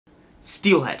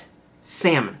steelhead,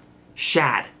 salmon,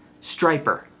 shad,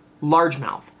 striper,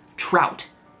 largemouth, trout,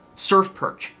 surf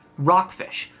perch,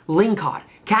 rockfish, lingcod,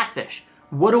 catfish.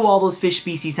 What do all those fish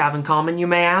species have in common, you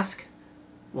may ask?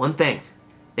 One thing,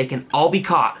 they can all be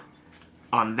caught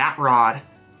on that rod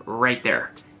right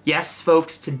there. Yes,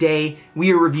 folks, today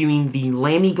we are reviewing the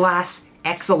Lamiglass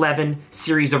X11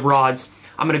 series of rods.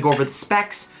 I'm gonna go over the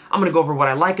specs, I'm gonna go over what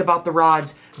I like about the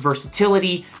rods,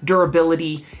 versatility,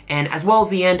 durability, and as well as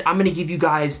the end, I'm gonna give you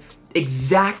guys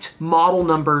exact model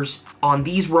numbers on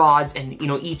these rods and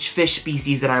each fish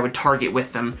species that I would target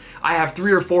with them. I have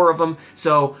 3 or 4 of them,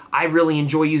 so I really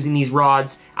enjoy using these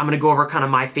rods. I'm gonna go over kind of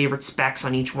my favorite specs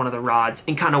on each one of the rods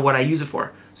and kind of what I use it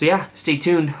for. So yeah, stay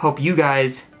tuned. Hope you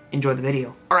guys enjoy the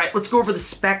video. All right, let's go over the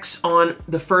specs on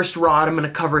the first rod I'm gonna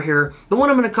cover here. The one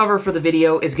I'm gonna cover for the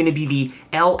video is gonna be the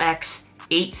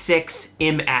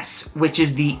LX86MS, which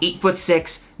is the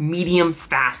 8'6" medium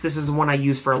fast. This is the one I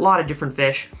use for a lot of different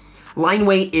fish. Line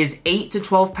weight is 8 to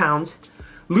 12 pounds.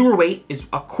 Lure weight is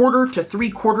 1/4 to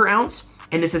 3/4 ounce,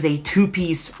 and this is a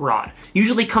 2-piece rod,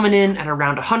 usually coming in at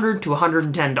around $100 to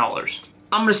 $110.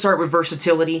 I'm gonna start with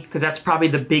versatility, because that's probably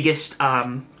the biggest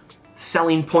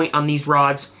selling point on these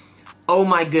rods. Oh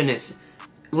my goodness,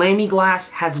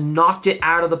 Lamiglass has knocked it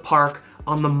out of the park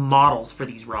on the models for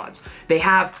these rods.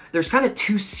 There's kind of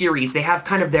 2 series. They have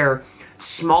kind of their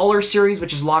smaller series,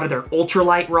 which is a lot of their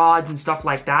ultralight rods and stuff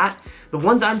like that. The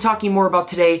ones I'm talking more about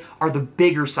today are the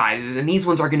bigger sizes, and these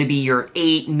ones are gonna be your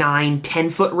 8, 9,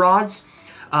 10-foot rods.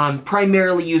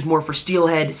 Primarily used more for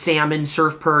steelhead, salmon,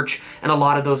 surf perch, and a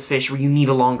lot of those fish where you need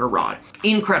a longer rod.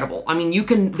 Incredible. I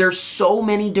mean, there's so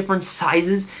many different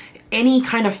sizes. Any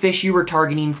kind of fish you were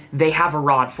targeting, they have a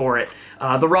rod for it.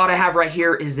 The rod I have right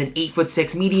here is an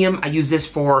 8'6" medium. I use this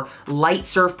for light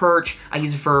surf perch. I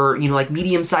use it for, like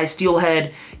medium-sized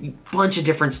steelhead, bunch of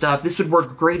different stuff. This would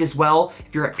work great as well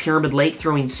if you're at Pyramid Lake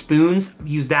throwing spoons.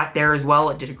 Use that there as well.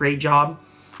 It did a great job.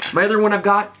 My other one I've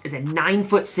got is a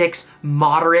 9'6"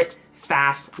 moderate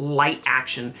fast light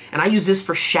action, and I use this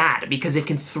for shad because it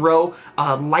can throw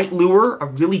a light lure a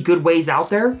really good ways out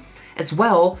there, as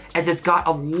well as it's got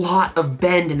a lot of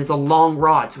bend and it's a long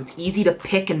rod, so it's easy to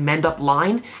pick and mend up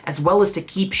line, as well as to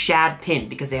keep shad pinned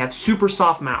because they have super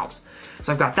soft mouths.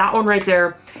 So I've got that one right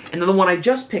there, and then the one I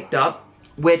just picked up,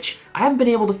 which I haven't been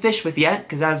able to fish with yet,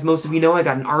 because as most of you know, I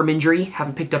got an arm injury,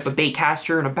 haven't picked up a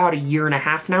baitcaster in about 1.5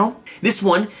 years now. This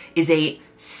one is a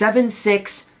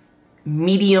 7'6"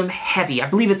 medium heavy. I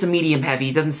believe it's a medium heavy,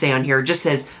 it doesn't say on here, it just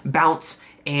says bounce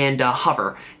and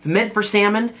hover. It's meant for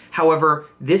salmon, however,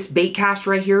 this bait cast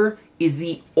right here is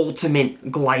the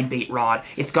ultimate glide bait rod.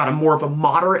 It's got more of a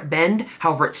moderate bend,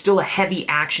 however, it's still a heavy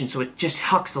action, so it just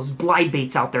hucks those glide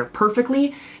baits out there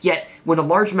perfectly, yet when a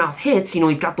largemouth hits,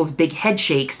 he's got those big head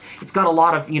shakes, it's got a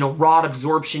lot of, rod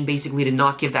absorption basically to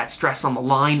not give that stress on the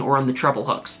line or on the treble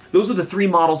hooks. Those are the 3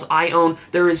 models I own.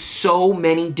 There is so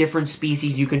many different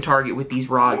species you can target with these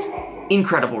rods.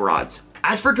 Incredible rods.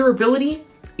 As for durability,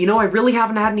 I really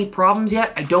haven't had any problems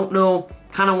yet. I don't know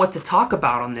kind of what to talk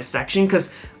about on this section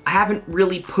because I haven't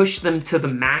really pushed them to the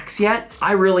max yet.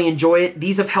 I really enjoy it.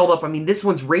 These have held up. I mean, this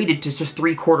one's rated to just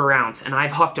 3/4 ounce, and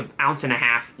I've hucked 1.5 ounces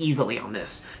easily on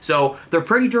this. So they're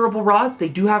pretty durable rods. They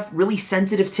do have really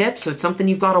sensitive tips, so it's something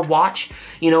you've got to watch.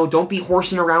 Don't be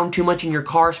horsing around too much in your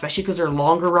car, especially because they're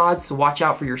longer rods, so watch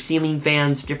out for your ceiling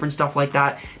fans, different stuff like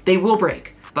that. They will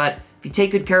break, but if you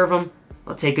take good care of them,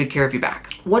 they'll take good care of you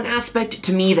back. One aspect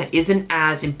to me that isn't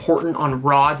as important on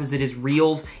rods as it is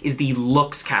reels is the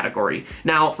looks category.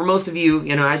 Now, for most of you,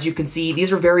 as you can see,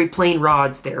 these are very plain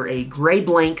rods. They're a gray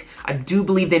blank. I do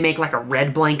believe they make like a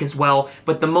red blank as well,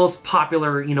 but the most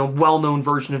popular, well-known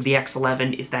version of the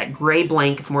X11 is that gray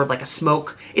blank. It's more of like a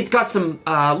smoke. It's got some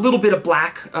little bit of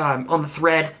black on the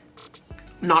thread.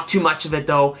 Not too much of it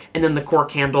though, and then the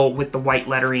cork handle with the white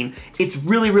lettering. It's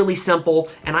really, really simple,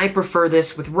 and I prefer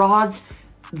this with rods.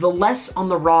 The less on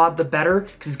the rod, the better,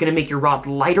 because it's gonna make your rod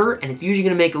lighter, and it's usually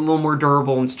gonna make it a little more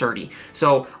durable and sturdy.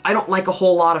 So I don't like a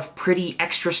whole lot of pretty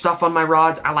extra stuff on my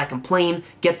rods. I like them plain,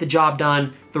 get the job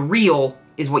done. The reel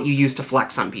is what you use to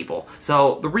flex on people.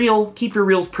 So the reel, keep your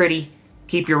reels pretty,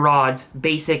 keep your rods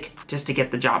basic just to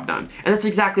get the job done. And that's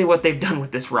exactly what they've done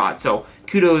with this rod. So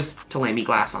kudos to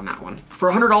Lamiglass on that one.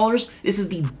 For $100, this is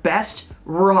the best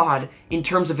rod in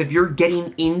terms of if you're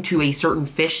getting into a certain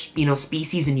fish,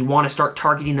 species and you want to start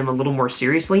targeting them a little more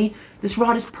seriously, this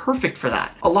rod is perfect for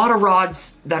that. A lot of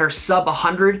rods that are sub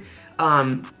 100,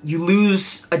 you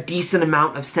lose a decent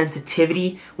amount of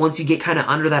sensitivity once you get kind of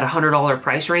under that $100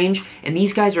 price range, and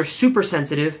these guys are super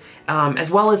sensitive,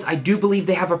 as well as I do believe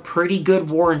they have a pretty good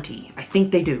warranty. I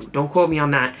think they do. Don't quote me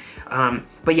on that.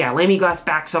 But yeah, Lamiglass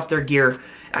backs up their gear,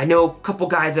 I know a couple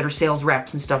guys that are sales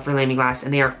reps and stuff for Lamiglass,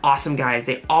 and they are awesome guys.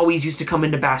 They always used to come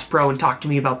into Bass Pro and talk to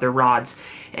me about their rods,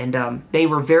 and they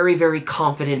were very, very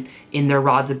confident in their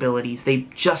rods abilities. They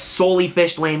just solely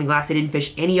fished Lamiglass. They didn't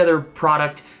fish any other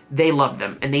product. They loved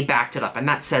them, and they backed it up, and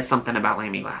that says something about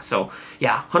Lamiglass. So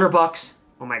yeah, $100.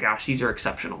 Oh my gosh, these are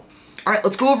exceptional. All right,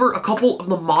 let's go over a couple of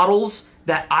the models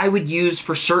that I would use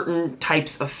for certain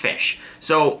types of fish.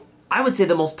 So I would say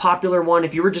the most popular one,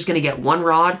 if you were just gonna get one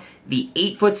rod, the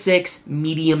 8'6"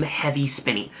 medium heavy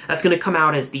spinning. That's gonna come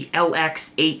out as the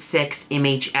LX86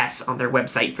 MHS on their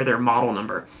website for their model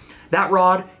number. That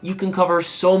rod, you can cover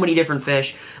so many different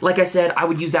fish. Like I said, I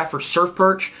would use that for surf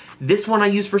perch. This one I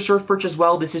use for surf perch as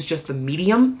well. This is just the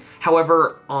medium.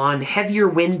 However, on heavier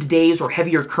wind days or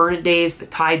heavier current days, the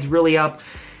tide's really up,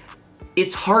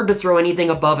 it's hard to throw anything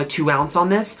above a 2 ounce on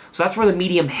this, so that's where the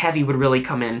medium heavy would really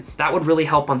come in. That would really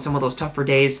help on some of those tougher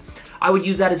days. I would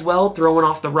use that as well, throwing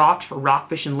off the rocks for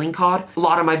rockfish and lingcod. A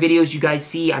lot of my videos you guys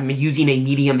see, I'm using a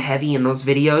medium heavy in those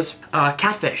videos.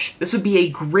 Catfish. This would be a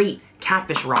great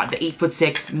catfish rod, the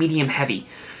 8'6" medium heavy,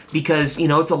 because, you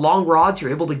know, it's a long rod, so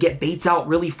you're able to get baits out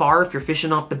really far if you're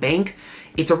fishing off the bank.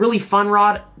 It's a really fun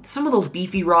rod. Some of those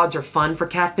beefy rods are fun for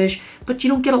catfish, but you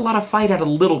don't get a lot of fight out of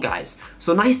little guys.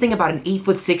 So nice thing about an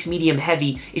 8'6" medium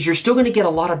heavy is you're still gonna get a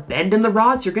lot of bend in the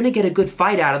rods. You're gonna get a good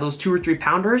fight out of those 2 or 3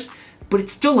 pounders, but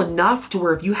it's still enough to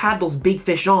where if you had those big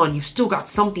fish on, you've still got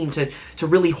something to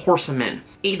really horse them in.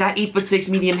 That 8'6"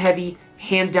 medium heavy,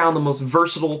 hands down the most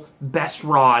versatile, best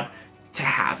rod to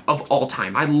have of all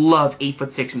time. I love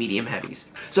 8'6" medium heavies.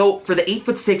 So for the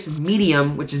 8'6"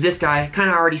 medium, which is this guy, kind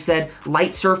of already said,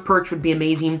 light surf perch would be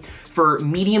amazing. For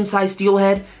medium-sized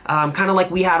steelhead, kind of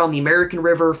like we had on the American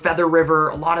River, Feather River,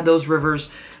 a lot of those rivers,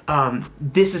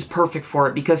 this is perfect for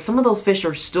it because some of those fish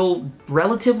are still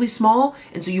relatively small,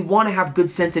 and so you want to have good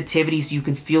sensitivity so you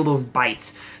can feel those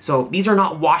bites. So these are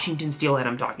not Washington steelhead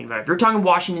I'm talking about. If you're talking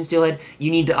Washington steelhead,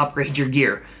 you need to upgrade your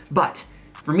gear. But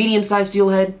for medium-sized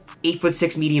steelhead,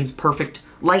 8'6" medium's perfect.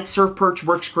 Light surf perch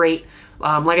works great.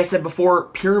 Like I said before,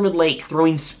 Pyramid Lake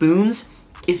throwing spoons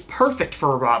is perfect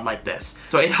for a rod like this.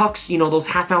 So it hooks, you know, those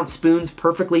half-ounce spoons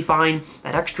perfectly fine.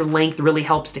 That extra length really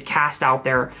helps to cast out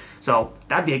there. So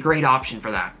that'd be a great option for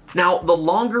that. Now, the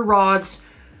longer rods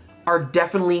are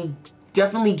definitely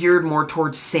geared more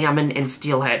towards salmon and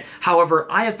steelhead. However,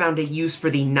 I have found a use for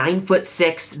the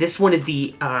 9'6". This one is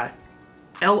the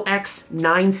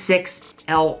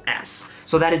LX96LS.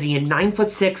 So that is a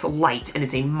 9'6" light, and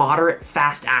it's a moderate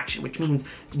fast action, which means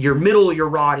your middle of your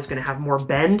rod is gonna have more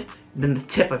bend than the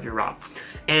tip of your rod.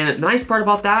 And the nice part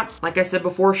about that, like I said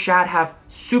before, shad have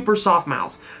super soft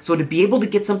mouths. So to be able to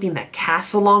get something that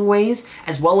casts a long ways,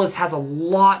 as well as has a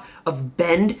lot of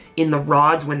bend in the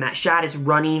rod when that shad is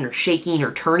running or shaking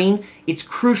or turning, it's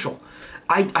crucial.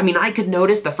 I mean, I could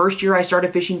notice the first year I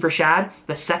started fishing for shad,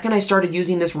 the second I started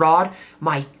using this rod,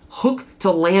 my hook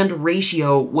to land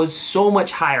ratio was so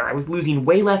much higher. I was losing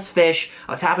way less fish.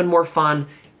 I was having more fun.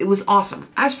 It was awesome.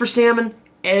 As for salmon,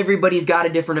 everybody's got a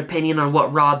different opinion on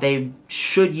what rod they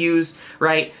should use,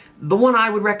 right? The one I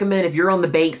would recommend if you're on the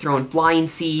bank throwing flying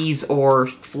C's or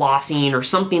flossing or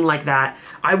something like that,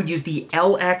 I would use the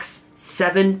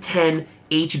LX710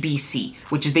 HBC,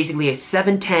 which is basically a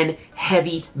 710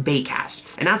 heavy baitcast.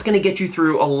 And that's gonna get you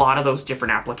through a lot of those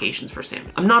different applications for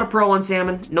salmon. I'm not a pro on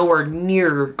salmon, nowhere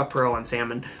near a pro on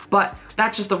salmon, but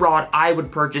that's just the rod I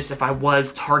would purchase if I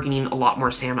was targeting a lot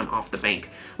more salmon off the bank.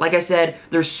 Like I said,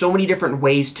 there's so many different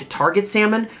ways to target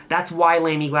salmon. That's why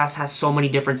Lamiglass has so many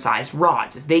different sized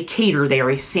rods. As they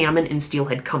are a salmon and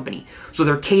steelhead company. So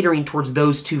they're catering towards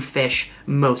those two fish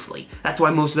mostly. That's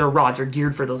why most of their rods are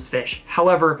geared for those fish.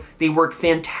 However, they work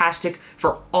fantastic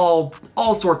for all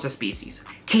sorts of species.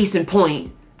 Case in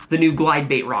point, the new glide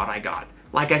bait rod I got.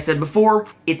 Like I said before,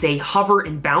 it's a hover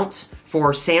and bounce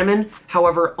for salmon.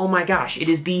 However, oh my gosh, it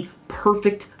is the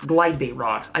perfect glide bait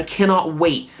rod. I cannot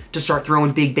wait to start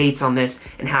throwing big baits on this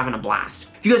and having a blast.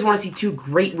 If you guys want to see 2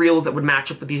 great reels that would match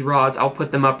up with these rods, I'll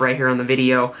put them up right here on the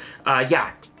video.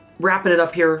 Yeah, wrapping it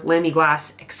up here,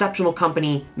 Lamiglass, exceptional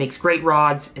company, makes great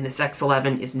rods, and this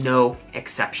X11 is no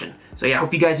exception. So yeah,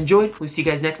 hope you guys enjoyed. We'll see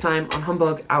you guys next time on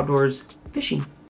Humbug Outdoors Fishing.